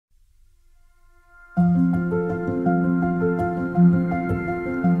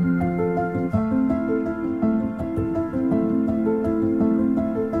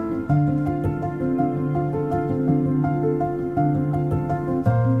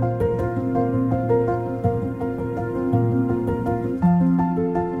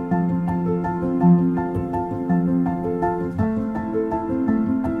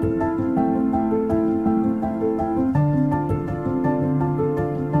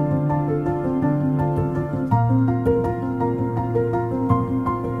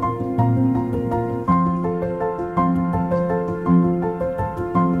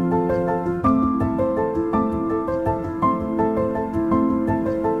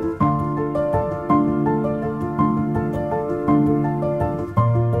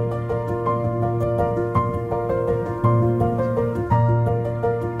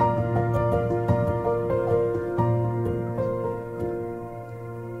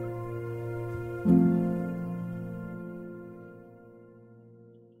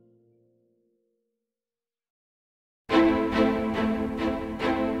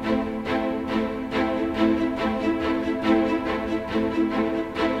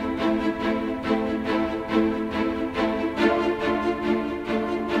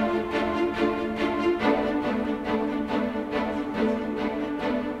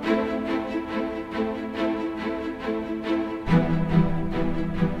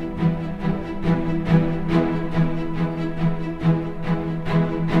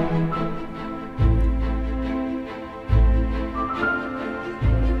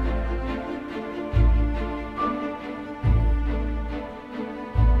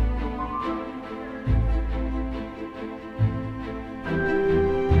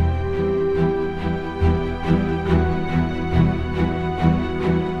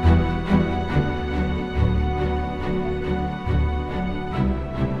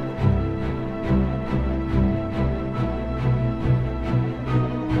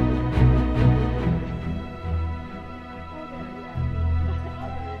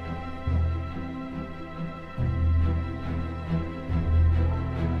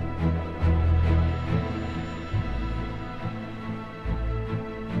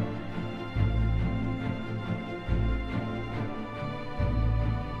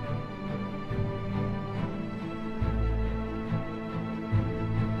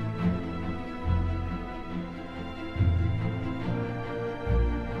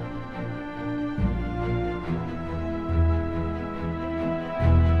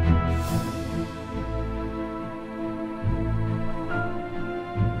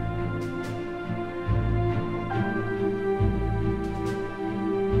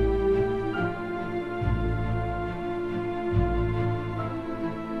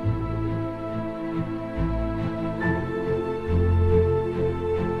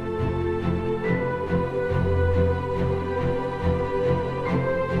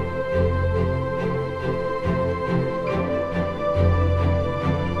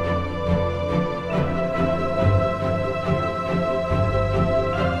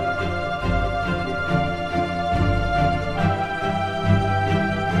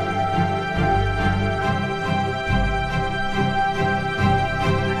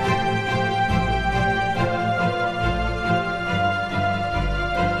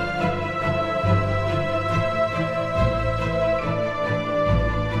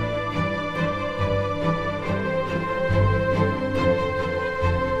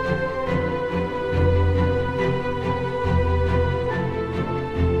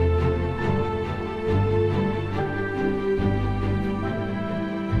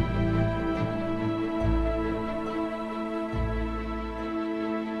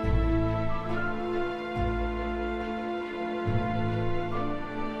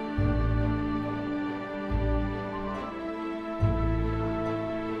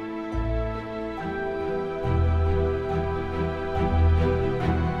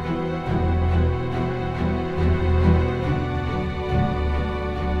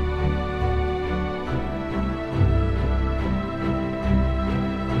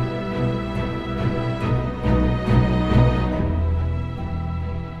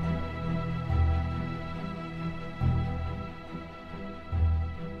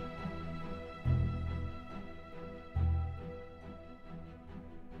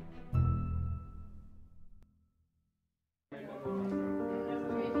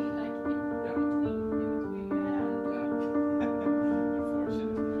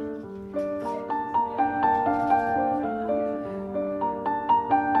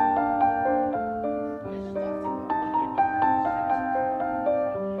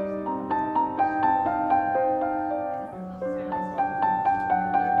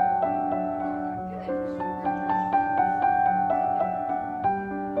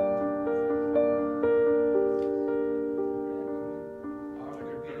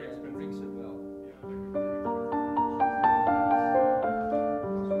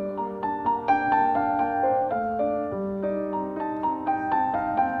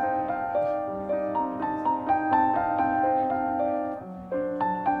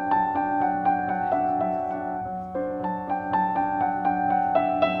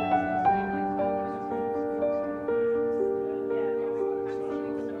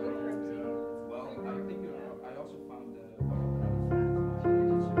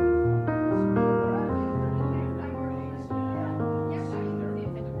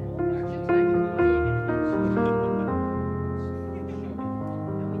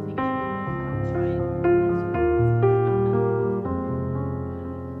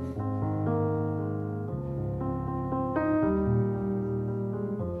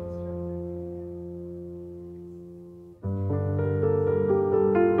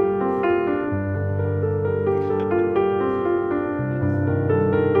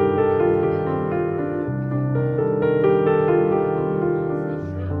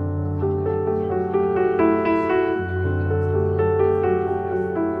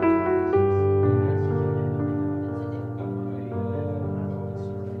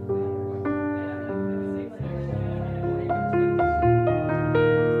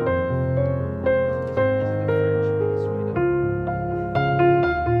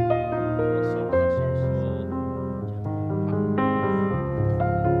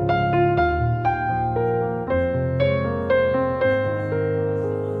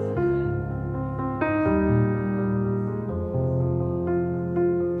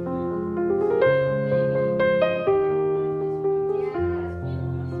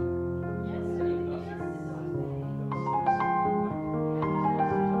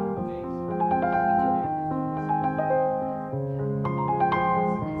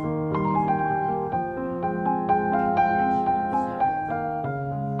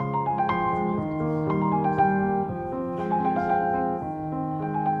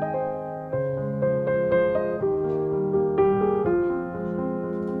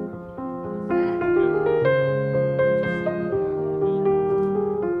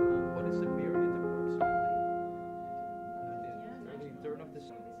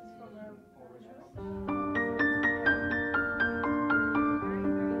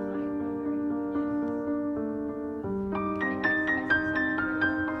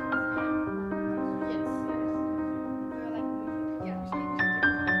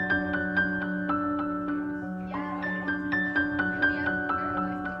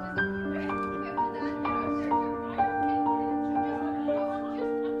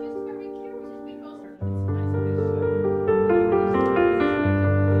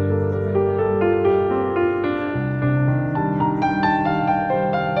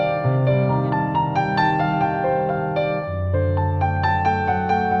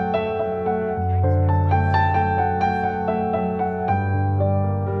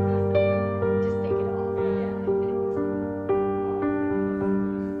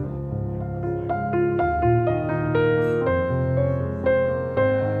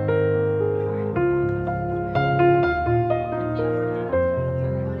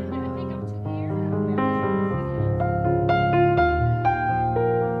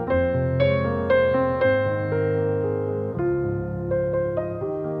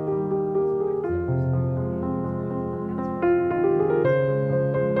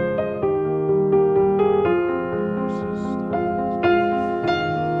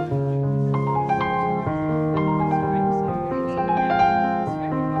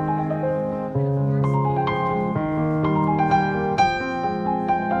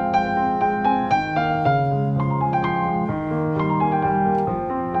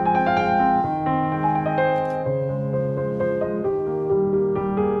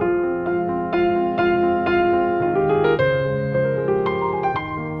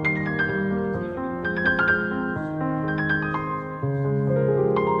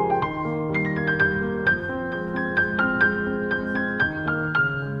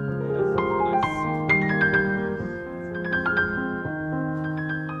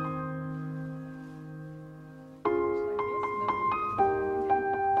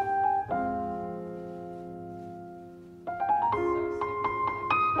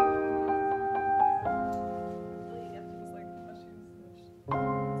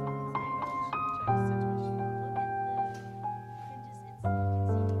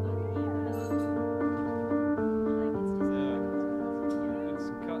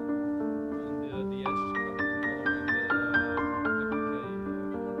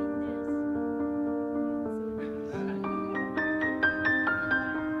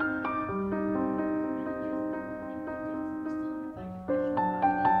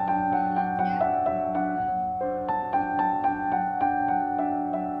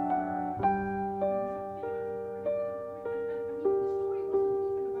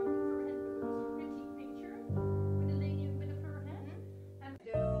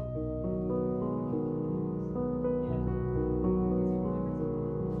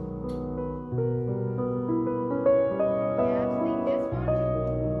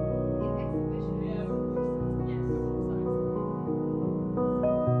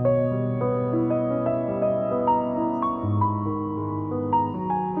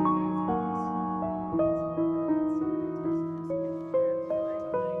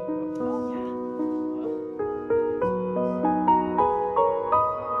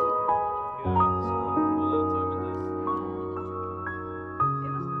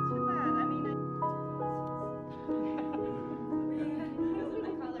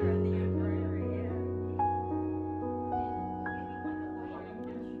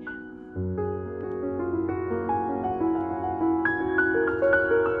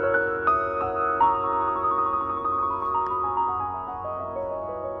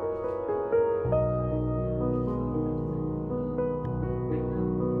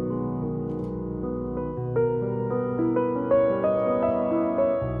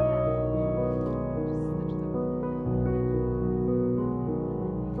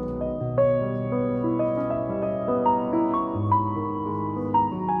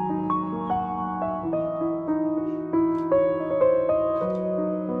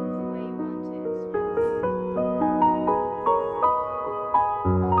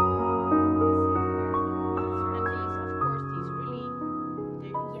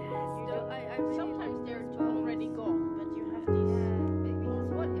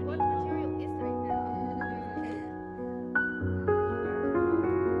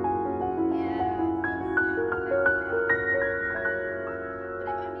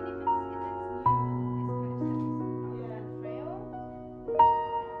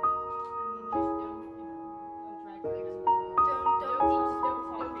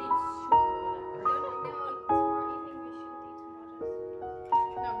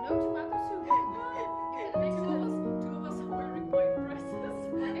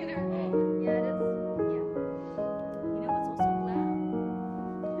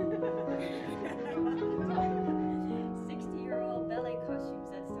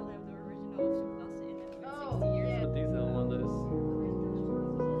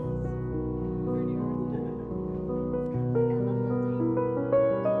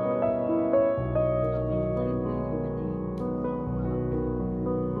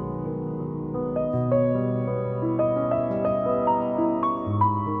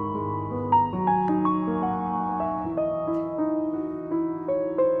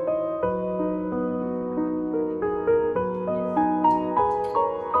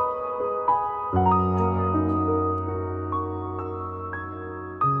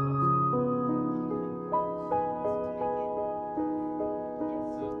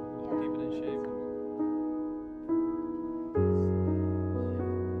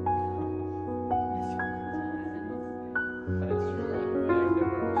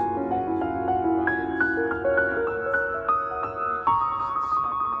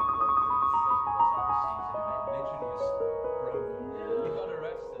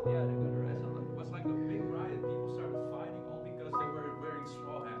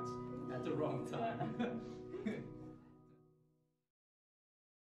long time.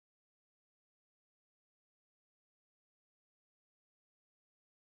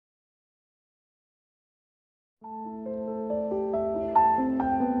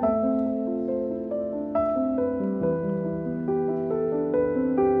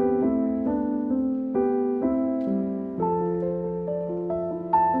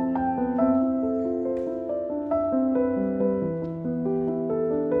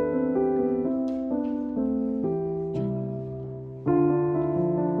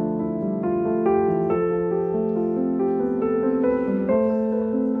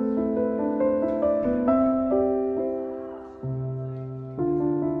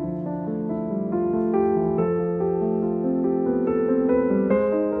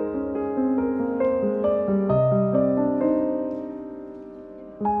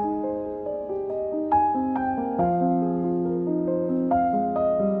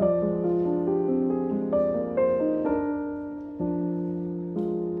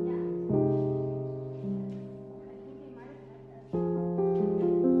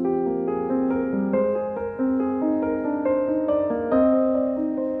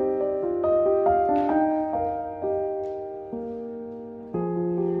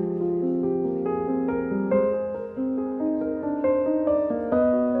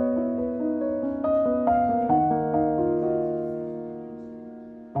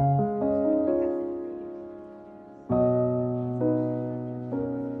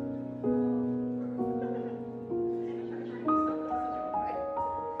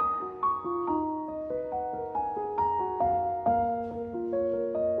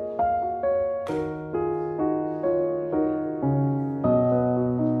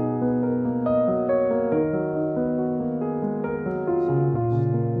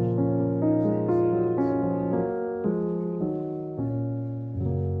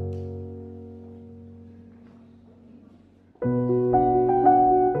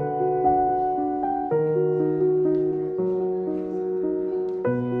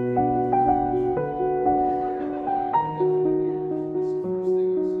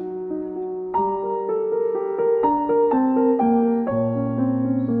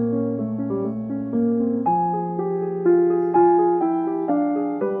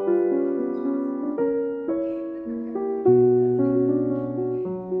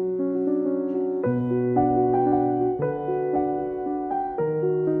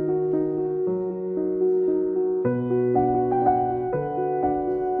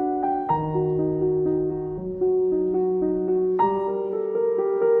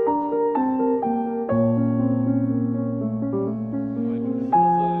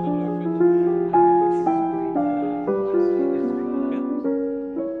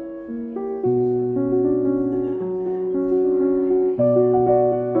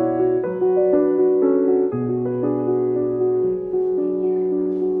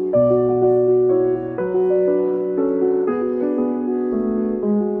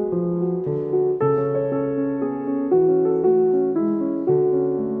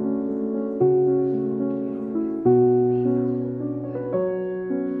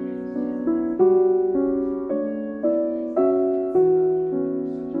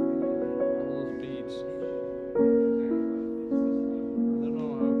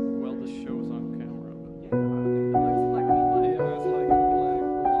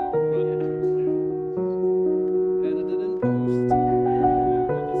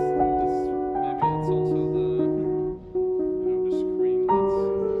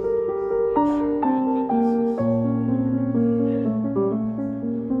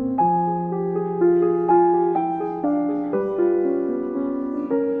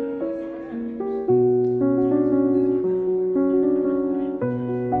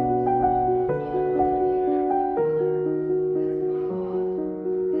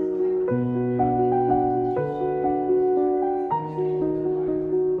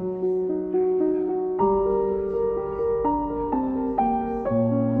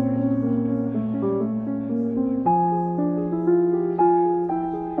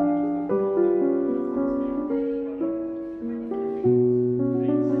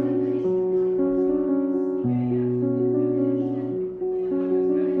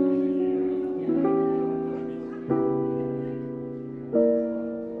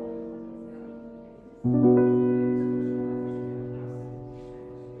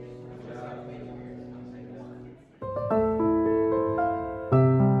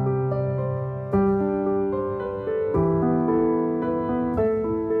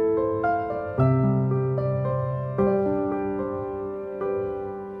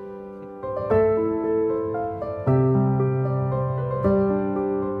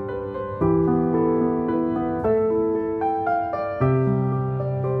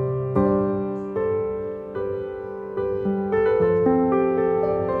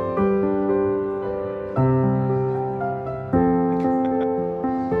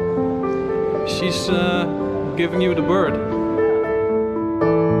 she's giving you the bird.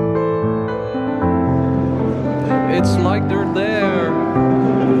 It's like they're there.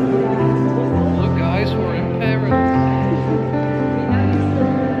 Look guys, we're in Paris.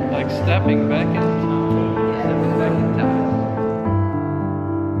 Like stepping back in time. Stepping back in time.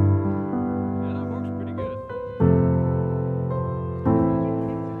 Yeah, that works pretty good.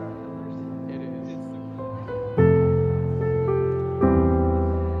 It is.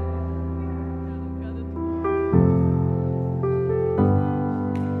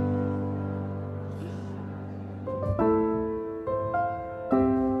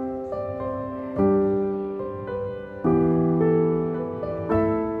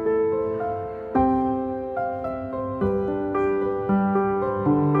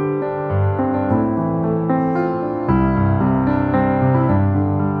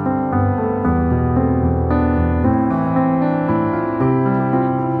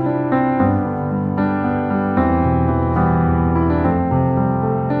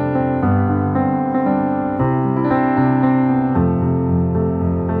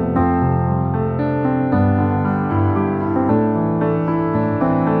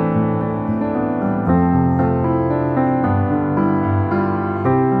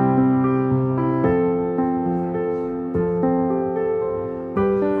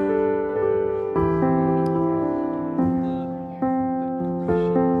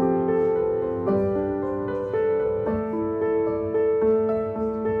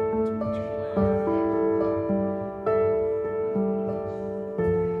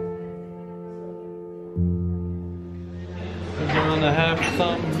 Gonna have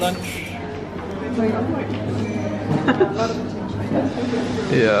some lunch.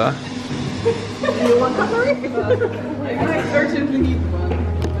 Yeah. You want cutlery? I urgently need one.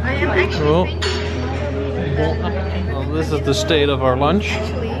 I am actually well, this is the state of our lunch.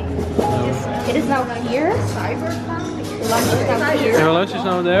 It is now here. The lunch is now here. Your lunch is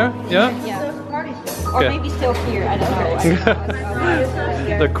now there? Yeah? Yeah. Or maybe still here, I don't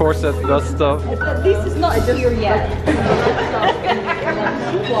know. The corset does stuff. At least it's not here yet.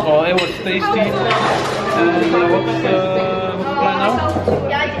 Well, it was tasty. And what's the plan now?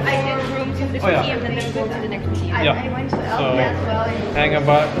 Yeah, I did room to this museum and then go to the next museum. Yeah. So hang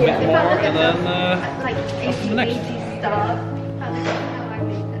about a bit more and then up to the next.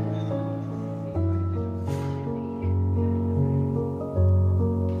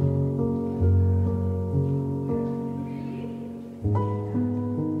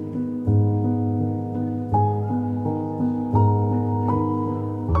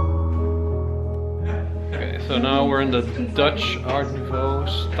 So now we're in the Dutch Art Nouveau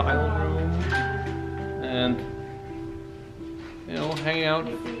style room and you know, hanging out,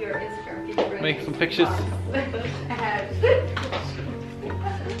 making some pictures.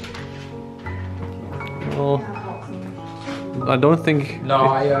 Well, I don't think. No,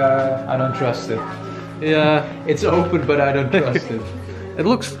 I don't trust it. Yeah, it's open, but I don't trust it. It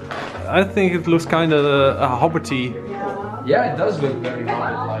looks. I think it looks kind of a hobbity. Yeah, it does look very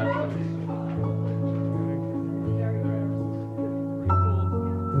hobbit-like.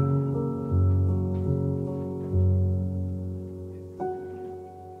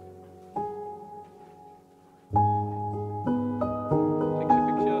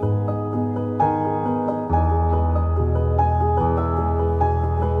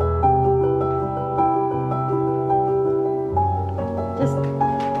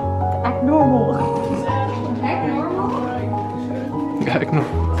 Act normal. Act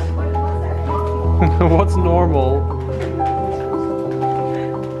normal? What's normal?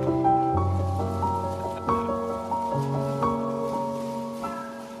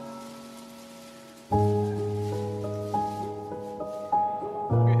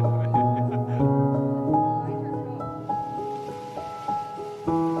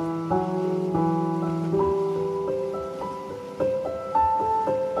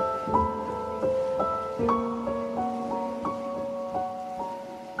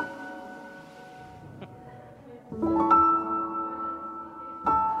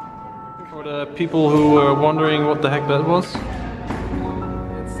 For the people who were wondering what the heck that was,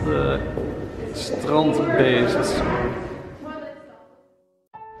 it's the strandbasis.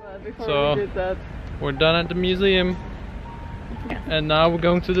 So we're done at the museum, and now we're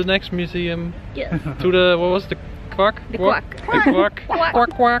going to the next museum. Yes. To the, what was the quack? The quack. The quack. Quack.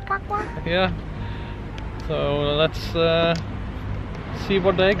 Quack. Quack, quack. Yeah. So let's see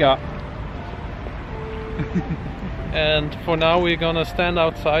what they got. And for now we're gonna stand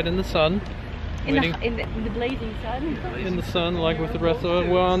outside in the sun, waiting in the blazing sun. in the sun, like with the rest of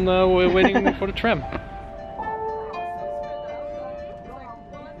everyone. We're waiting for the tram.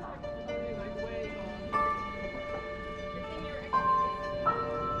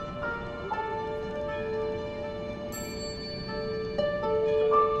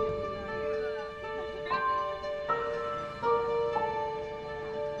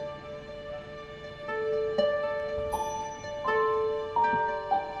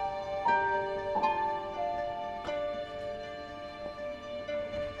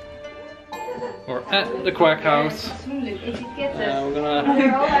 at the Quack House. We're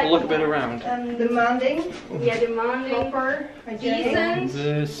gonna look a bit around. Demanding. Yeah, demanding. Proper. Decent.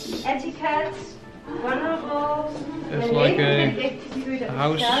 This Etiquette. Vulnerable. is like a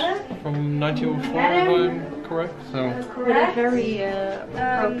house from 1904, if I'm correct. So With a very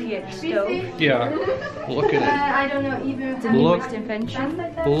appropriate stove. yeah, look at I don't know even. The Look. newest invention.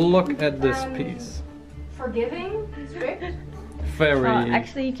 it. Look at this piece. Forgiving. Strict. Very.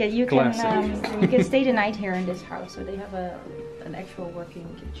 Actually, you classic. can stay the night here in this house. So they have an actual working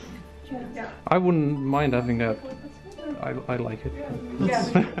kitchen. I wouldn't mind having that. I like it.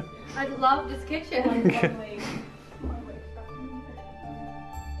 I love this kitchen.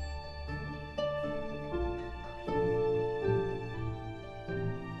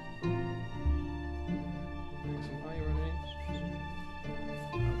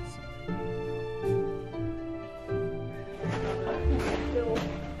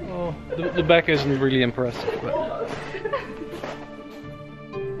 Oh, the back isn't really impressive, but.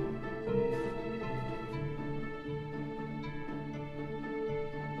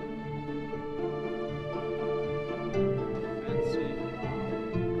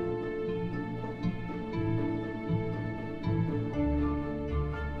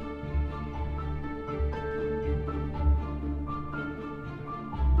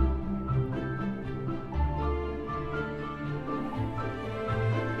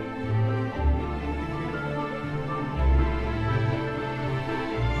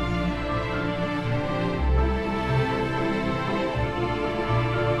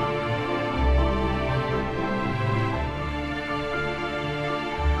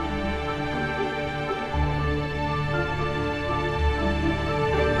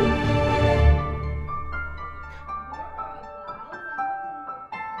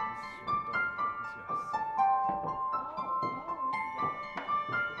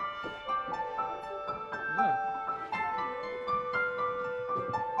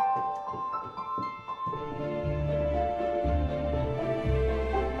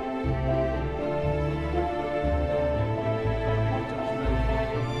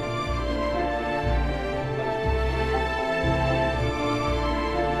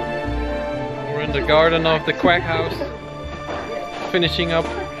 The garden of the Quack House, finishing up,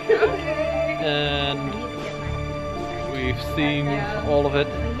 and we've seen all of it,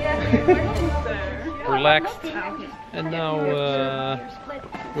 relaxed, and now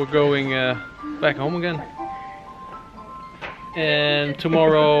we're going back home again. And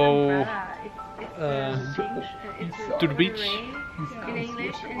tomorrow to the beach. In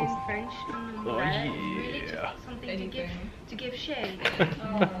English and in French. Oh yeah. Something to give shade.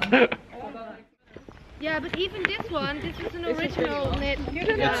 Yeah, but even this one, this is an original knit.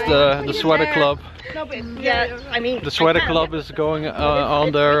 It's the sweater club. Yeah, I mean. The sweater club is going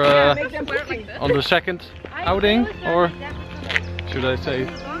on their second outing, or should I say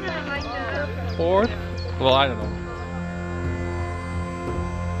fourth? Well, I don't know.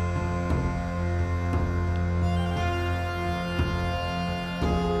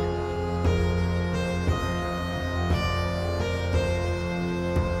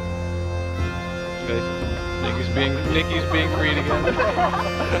 Nicky's being greedy again.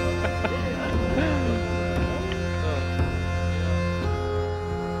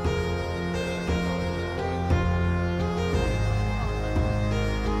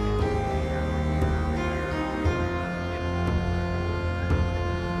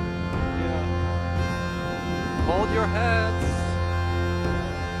 Hold your heads.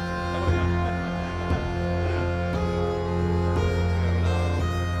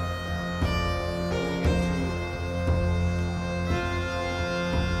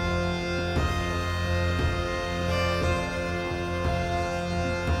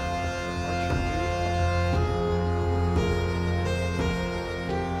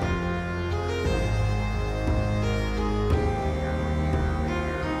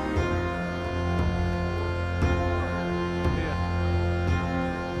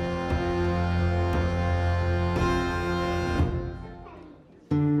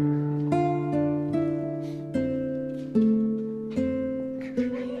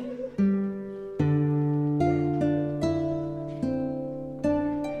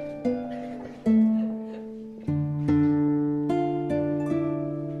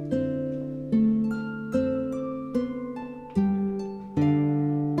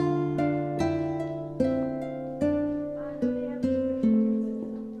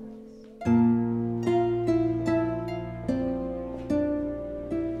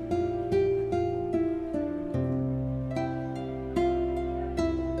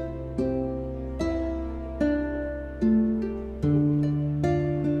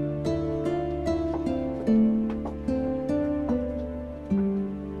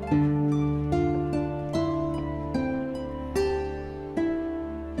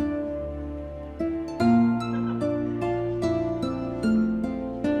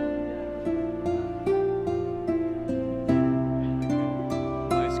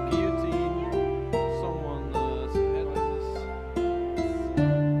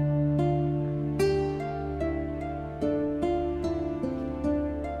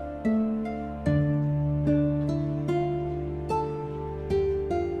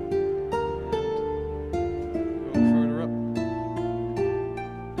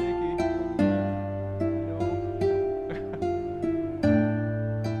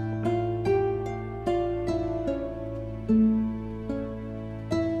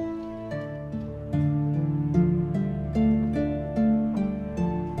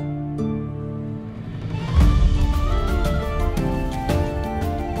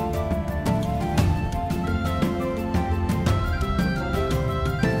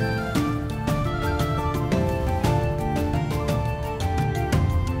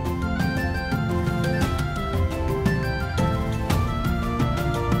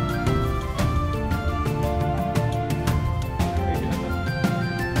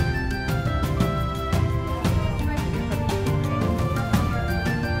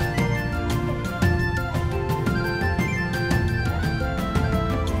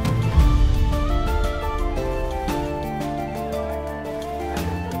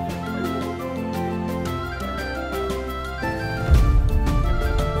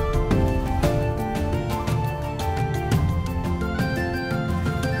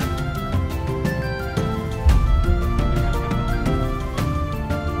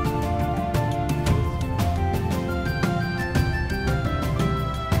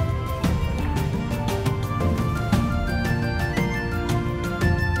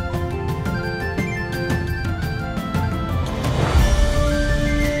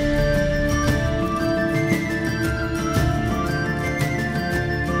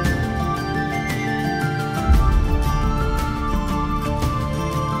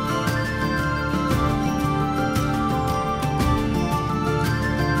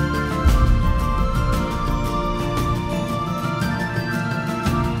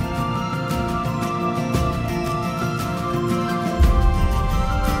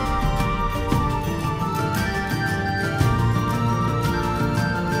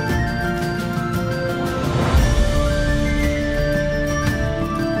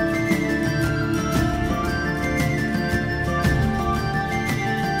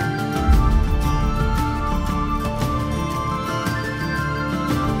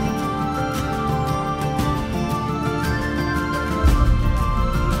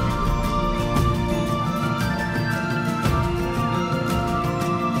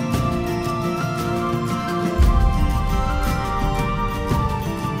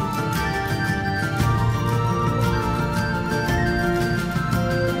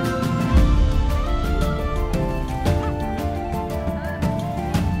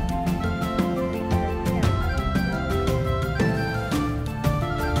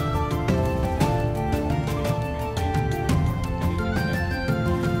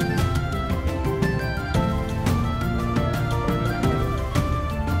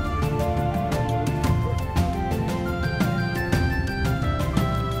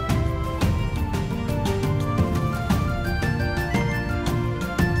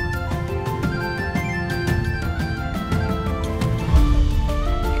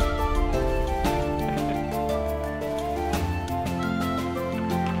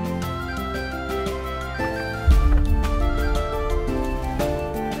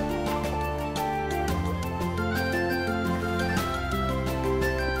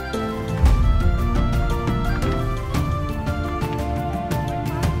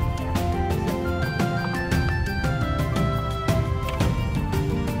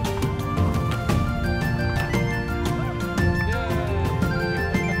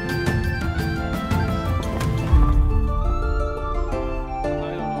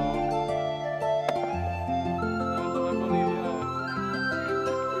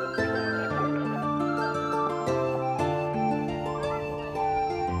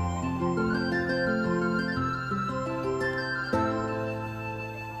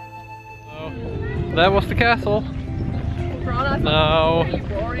 that was the castle. Now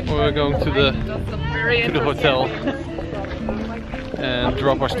we're going to the hotel and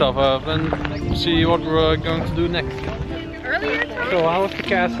drop our stuff off and see what we're going to do next. So how was the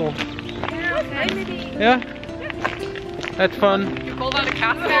castle? Yeah? Had fun? You call that a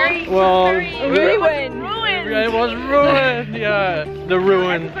castle? Well, Ruin! it was ruined, yeah, the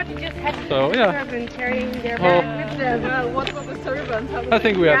ruin. So yeah. Well, What about the servants? I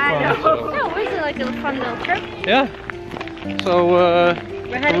think we had fun. So. Oh, was it like a fun little trip? Yeah. So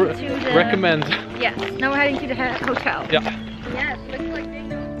We're heading to the... recommend. Yes, now we're heading to the hotel. Yeah. Yes, looks like they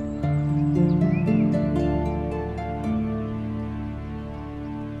know.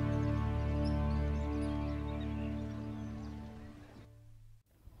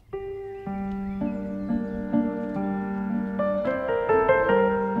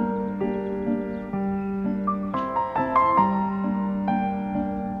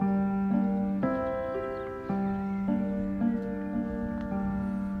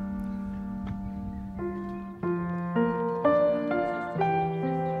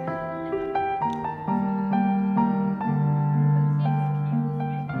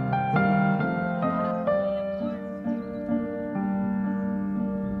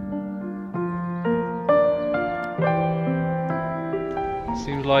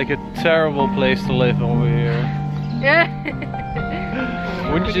 Seems like a terrible place to live over here.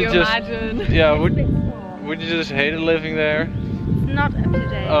 Yeah. Wouldn't you just imagine? Yeah, would you just hate living there? Not up to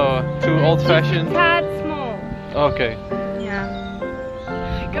date. Oh, too old fashioned? It's tad small. Okay.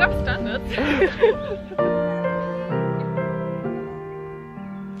 Yeah. You could have standards.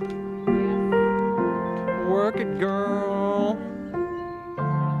 Work it, girl.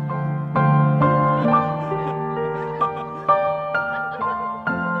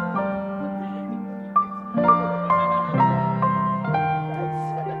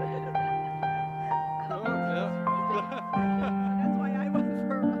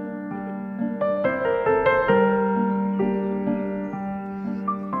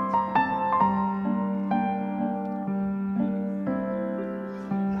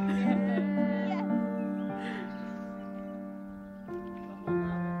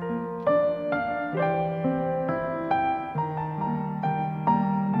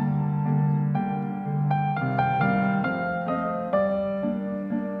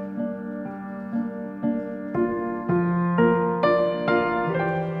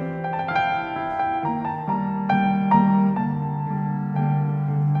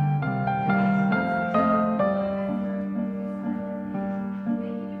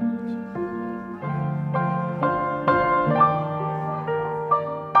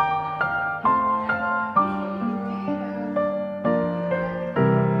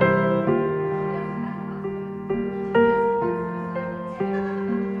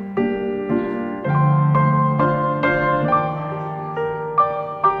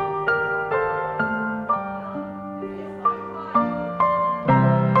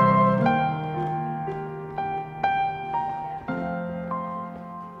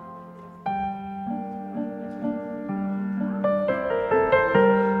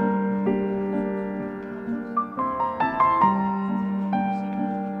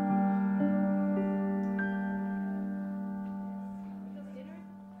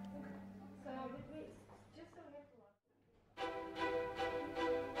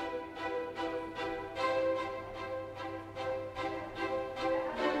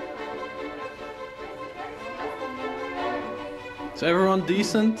 Is everyone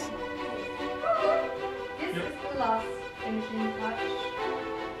decent? This is the last finishing touch.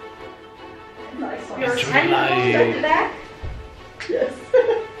 Your light. back? Yes.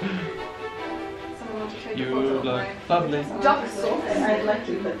 You look lovely. I'd like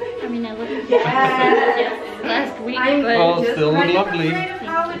to. I mean, I looked Yes. last week, I'm but Oh, still look lovely.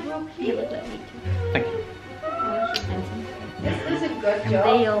 you look lovely too. Thank you. Handsome. This is a good And job.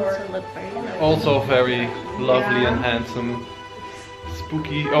 they also look very lovely. Also very lovely and handsome.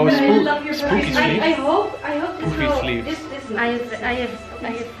 Spooky. Oh, spooky I sleeve. hope this Spooky will. sleeves. This I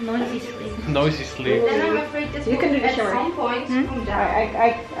have noisy sleep. Noisy sleeve. Then I'm afraid this You will can do the at short. some point come down.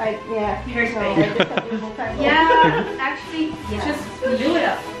 Yeah. Here's So me. I just have to move time. Yeah, actually, just glue it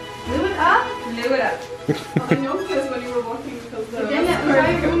up. Glue it up? Glue it up. I noticed when you were walking because But then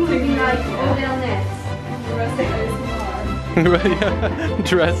my room would be like all down this. the rest of it is Yeah,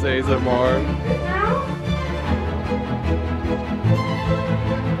 dress ASMR. Now?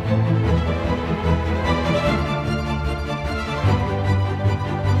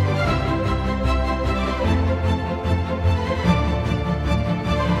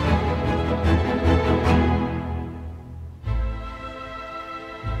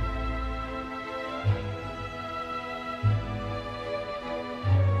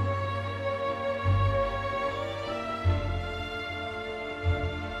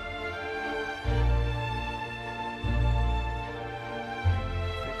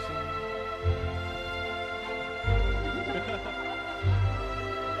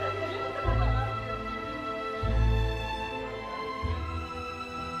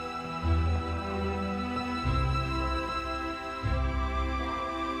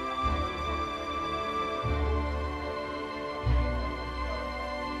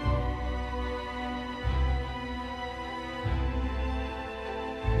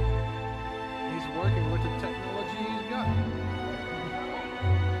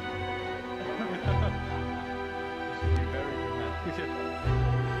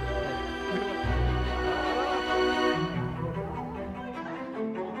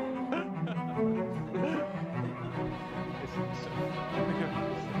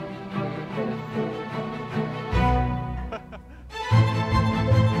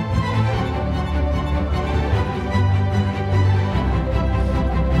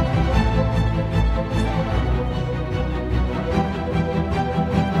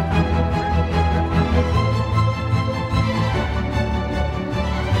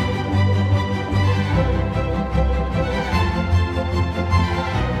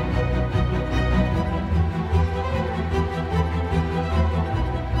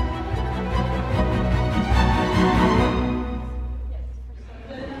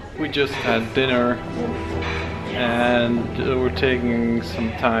 We just had dinner and we're taking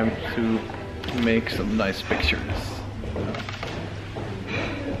some time to make some nice pictures.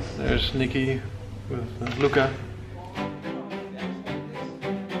 There's Nikki with Luca.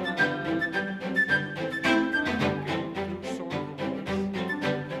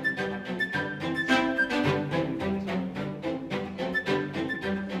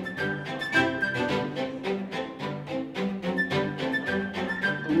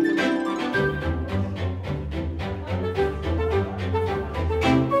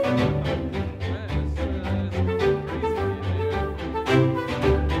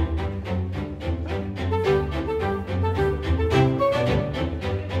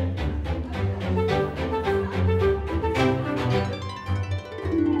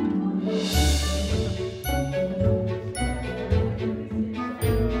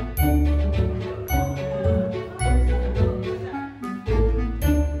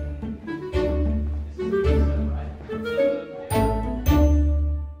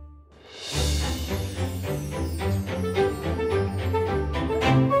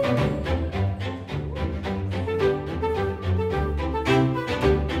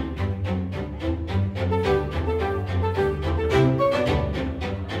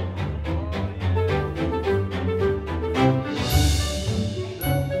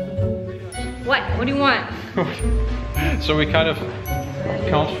 What do you want? So we kind of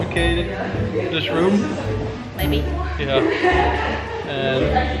confiscated this room. Maybe. Yeah. And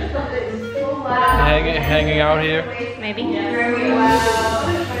hanging out here. Maybe. So,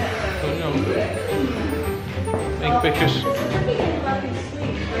 you know, make pictures.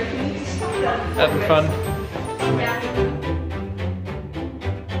 Having fun.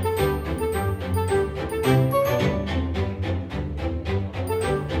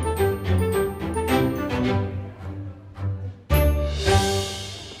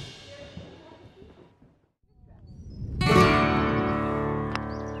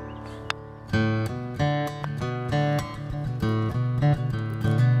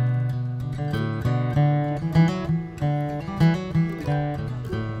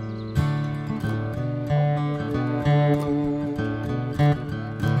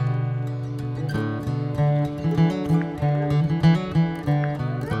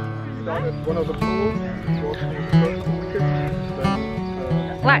 One of the pools,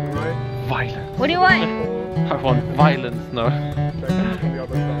 What? Violence. What do you want? I want violence now.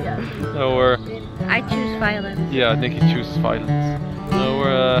 No, we're... I choose violence. Yeah, Nikki chooses violence. So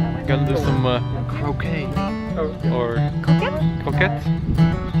we're gonna do some croquet. Or... Croquette? Croquette?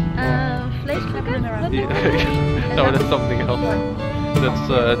 Vleeskroket? Yeah. No, that's something else. That's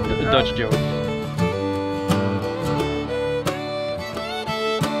a Dutch joke.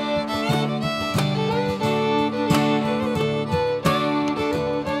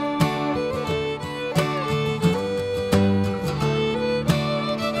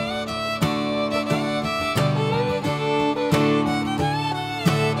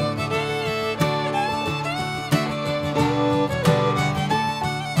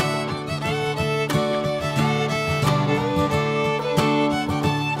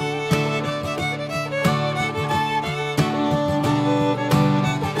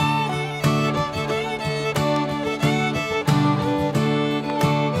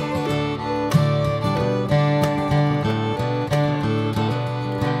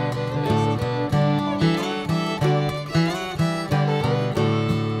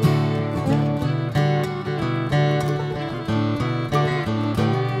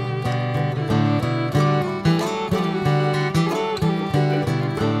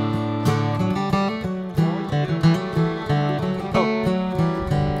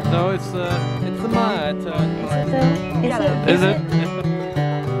 It's my turn. Is it?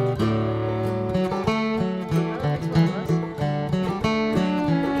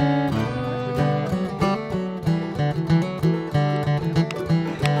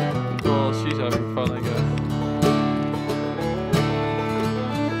 Well, she's having fun, I guess.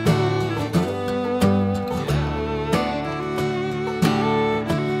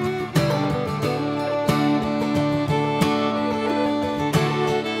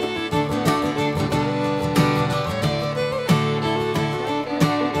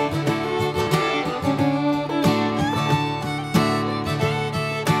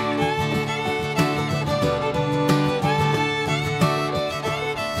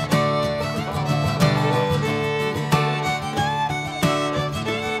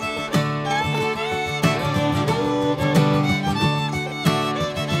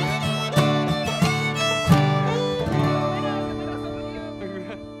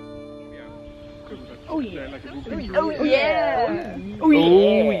 Oh yeah. Like a wobbly. Oh yeah. Oh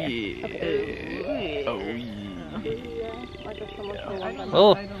yeah. Oh yeah.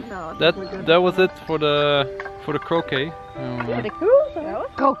 Well, that was it for the croquet.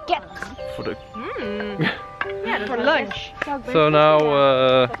 Croquette. For the Yeah, for lunch. so now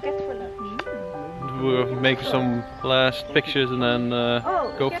we're making some last pictures and then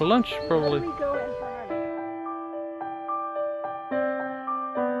go for lunch probably.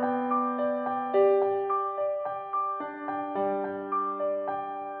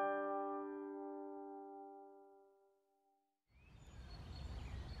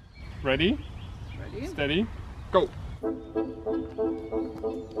 Ready? Steady? Go!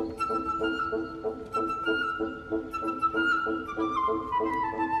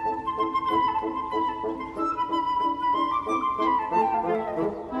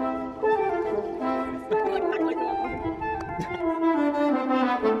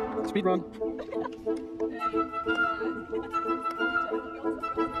 Speed run.